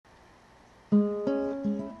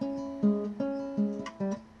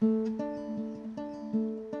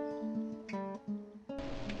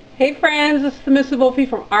Hey friends, this is the Mrs. Wolfie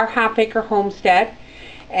from our Half Acre Homestead,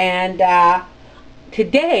 and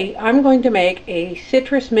today I'm going to make a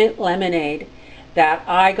citrus mint lemonade that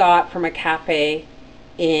I got from a cafe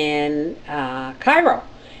in Cairo,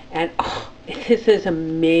 and this is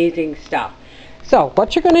amazing stuff. So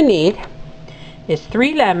what you're going to need is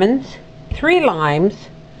 3 lemons, 3 limes,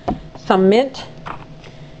 some mint,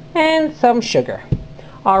 and some sugar.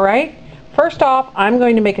 Alright, first off, I'm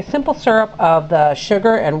going to make a simple syrup of the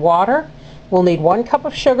sugar and water. We'll need 1 cup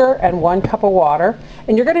of sugar and 1 cup of water,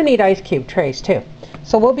 and you're going to need ice cube trays too.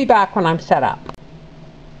 So we'll be back when I'm set up.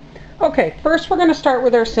 Okay, first we're going to start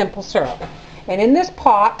with our simple syrup. And in this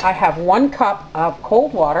pot I have 1 cup of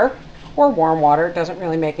cold water, or warm water, it doesn't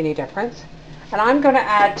really make any difference. And I'm going to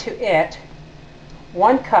add to it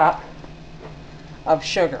 1 cup of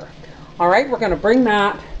sugar. Alright, we're going to bring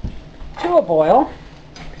that to a boil.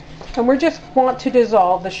 And we just want to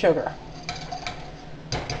dissolve the sugar.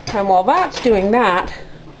 And while that's doing that,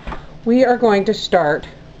 we are going to start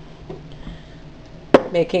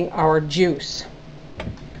making our juice.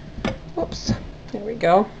 Oops, there we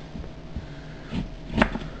go.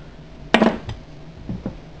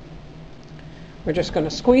 We're just going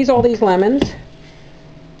to squeeze all these lemons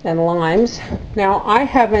and limes. Now, I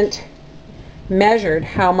haven't measured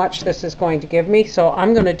how much this is going to give me, so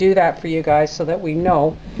I'm going to do that for you guys so that we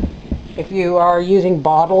know. If you are using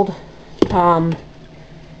bottled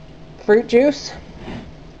fruit juice,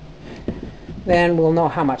 then we'll know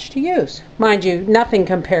how much to use. Mind you, nothing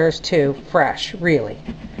compares to fresh, really.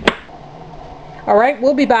 Alright,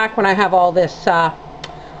 we'll be back when I have all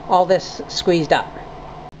this squeezed up.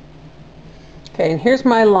 Okay, and here's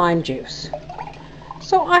my lime juice.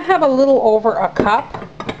 So I have a little over a cup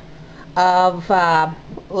of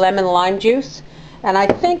lemon lime juice. And I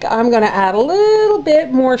think I'm going to add a little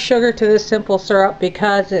bit more sugar to this simple syrup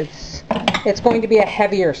because it's going to be a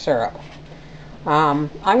heavier syrup.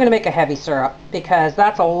 I'm going to make a heavy syrup because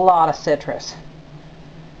that's a lot of citrus.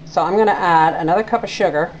 So I'm going to add another cup of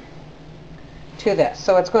sugar to this.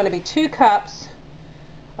 So it's going to be 2 cups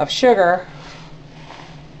of sugar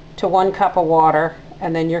to 1 cup of water,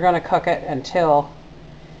 and then you're going to cook it until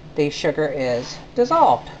the sugar is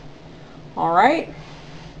dissolved. All right?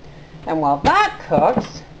 And while that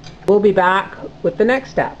cooks, we'll be back with the next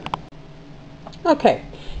step. Okay,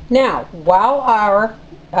 now while our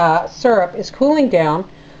syrup is cooling down,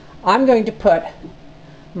 I'm going to put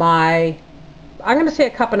I'm going to say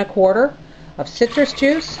 1.25 cups of citrus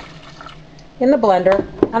juice in the blender,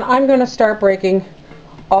 and I'm going to start breaking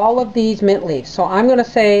all of these mint leaves. So I'm going to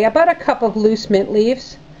say about 1 cup of loose mint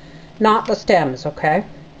leaves, not the stems, okay?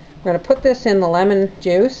 We're going to put this in the lemon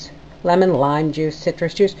juice. Lemon, lime juice,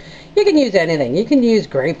 citrus juice. You can use anything. You can use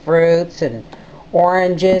grapefruits and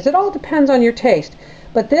oranges. It all depends on your taste.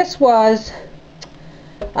 But this was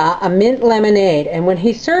a mint lemonade, and when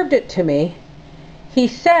he served it to me, he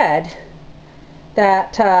said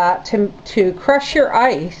that to crush your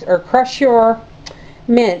ice or crush your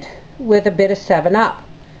mint with a bit of 7-Up.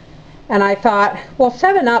 And I thought, well,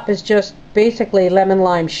 7-Up is just basically lemon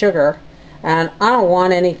lime sugar, and I don't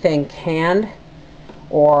want anything canned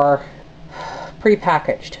or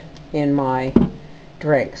prepackaged in my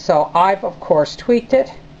drink. So I've of course tweaked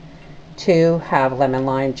it to have lemon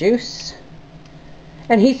lime juice.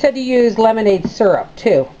 And he said to use lemonade syrup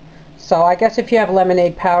too. So I guess if you have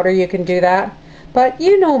lemonade powder you can do that. But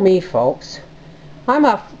you know me, folks. I'm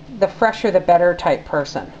the fresher the better type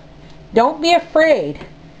person. Don't be afraid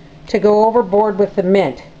to go overboard with the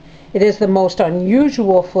mint. It is the most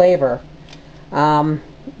unusual flavor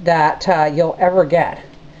that you'll ever get,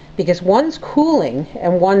 because one's cooling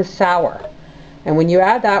and one's sour, and when you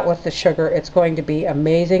add that with the sugar, it's going to be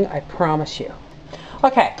amazing, I promise you.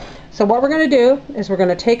 Okay, so what we're going to do is we're going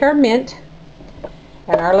to take our mint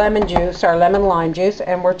and our lemon juice, our lemon lime juice,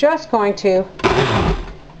 and we're just going to,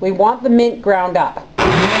 we want the mint ground up,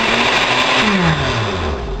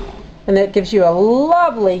 and that gives you a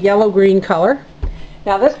lovely yellow-green color.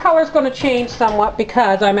 Now this color is going to change somewhat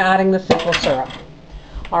because I'm adding the simple syrup.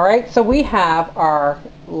 Alright, so we have our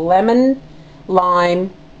lemon,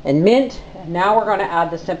 lime, and mint, and now we're going to add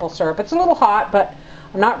the simple syrup. It's a little hot, but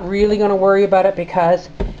I'm not really going to worry about it because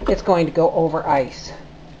it's going to go over ice.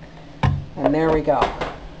 And there we go.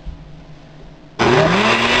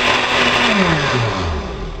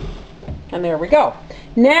 And there we go.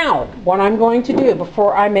 Now, what I'm going to do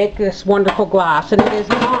before I make this wonderful glass, and it is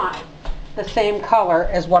not the same color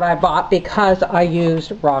as what I bought because I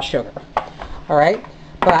used raw sugar. Alright,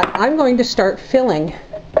 but I'm going to start filling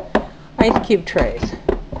ice cube trays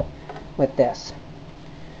with this.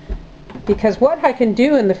 Because what I can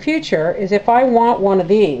do in the future is if I want one of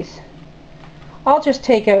these, I'll just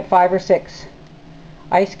take out 5 or 6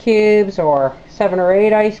 ice cubes or 7 or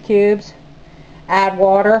 8 ice cubes, add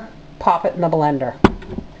water, pop it in the blender.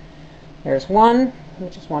 There's one. I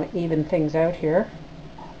just want to even things out here.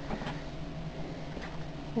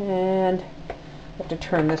 And I have to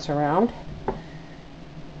turn this around.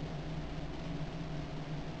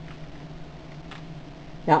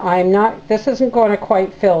 Now this isn't going to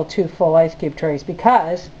quite fill 2 full ice cube trays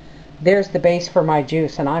because there's the base for my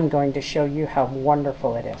juice, and I'm going to show you how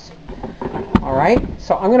wonderful it is. All right,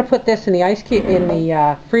 so I'm going to put this in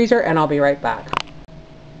the freezer, and I'll be right back.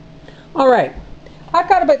 All right, I've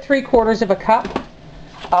got about 3/4 of a cup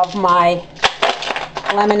of my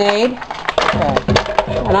lemonade,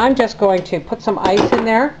 and I'm just going to put some ice in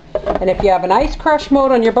there. And if you have an ice crush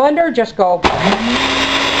mode on your blender, just go.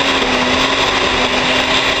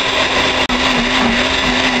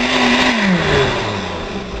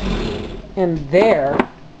 And there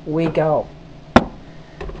we go.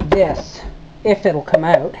 This, if it'll come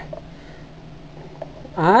out.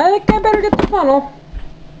 I think I better get the funnel.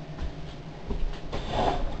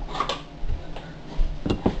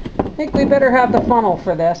 I think we better have the funnel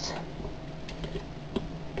for this.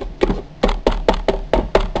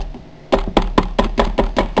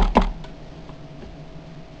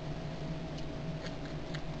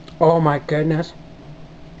 Oh my goodness.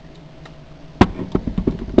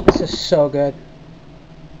 This is so good.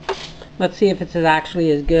 Let's see if it's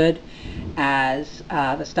actually as good as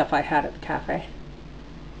the stuff I had at the cafe.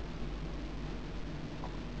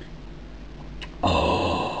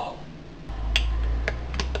 Oh,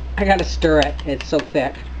 I gotta stir it. It's so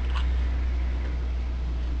thick.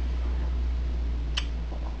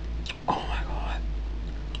 Oh my god.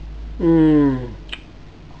 Mmm.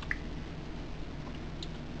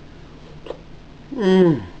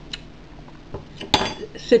 Mmm.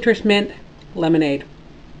 Citrus mint lemonade.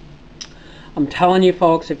 I'm telling you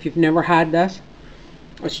folks, if you've never had this,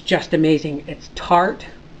 it's just amazing. It's tart,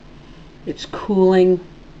 it's cooling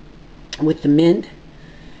with the mint,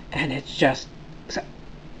 and it's just,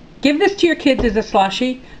 give this to your kids as a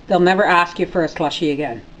slushie. They'll never ask you for a slushie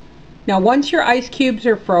again. Now once your ice cubes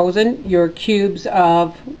are frozen, your cubes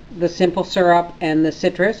of the simple syrup and the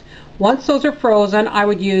citrus, once those are frozen, I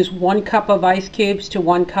would use 1 cup of ice cubes to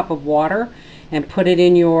 1 cup of water and put it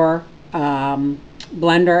in your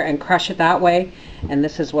blender and crush it that way, and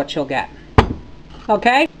this is what you'll get.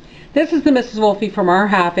 Okay, this is the Mrs. Wolfie from our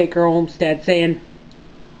half-acre homestead saying,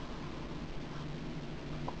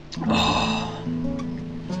 oh.